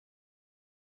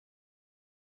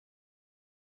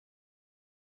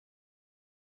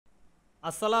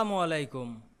Assalamu alaikum.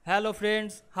 Hello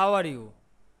friends, how are you?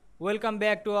 Welcome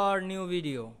back to our new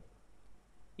video.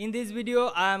 In this video,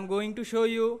 I am going to show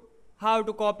you how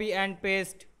to copy and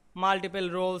paste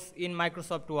multiple rows in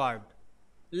Microsoft Word.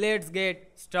 Let's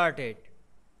get started.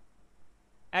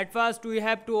 At first, we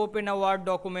have to open a Word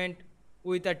document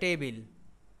with a table.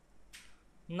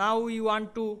 Now we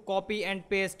want to copy and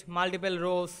paste multiple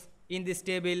rows in this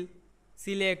table.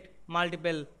 Select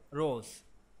multiple rows.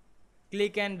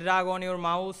 Click and drag on your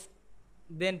mouse,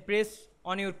 then press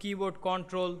on your keyboard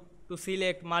Ctrl to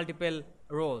select multiple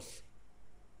rows.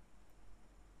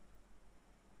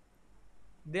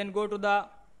 Then go to the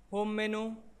home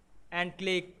menu and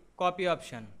click copy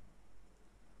option.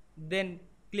 Then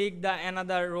click the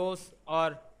another rows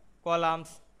or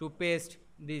columns to paste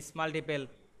these multiple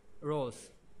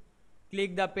rows.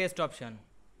 Click the paste option.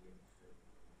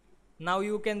 Now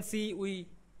you can see we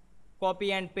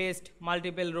copy and paste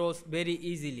multiple rows very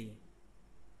easily.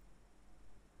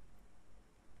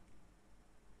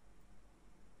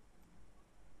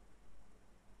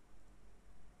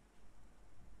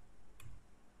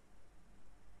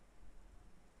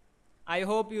 I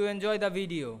hope you enjoy the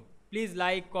video. Please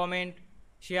like, comment,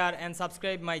 share and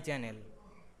subscribe my channel.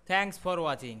 Thanks for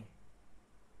watching.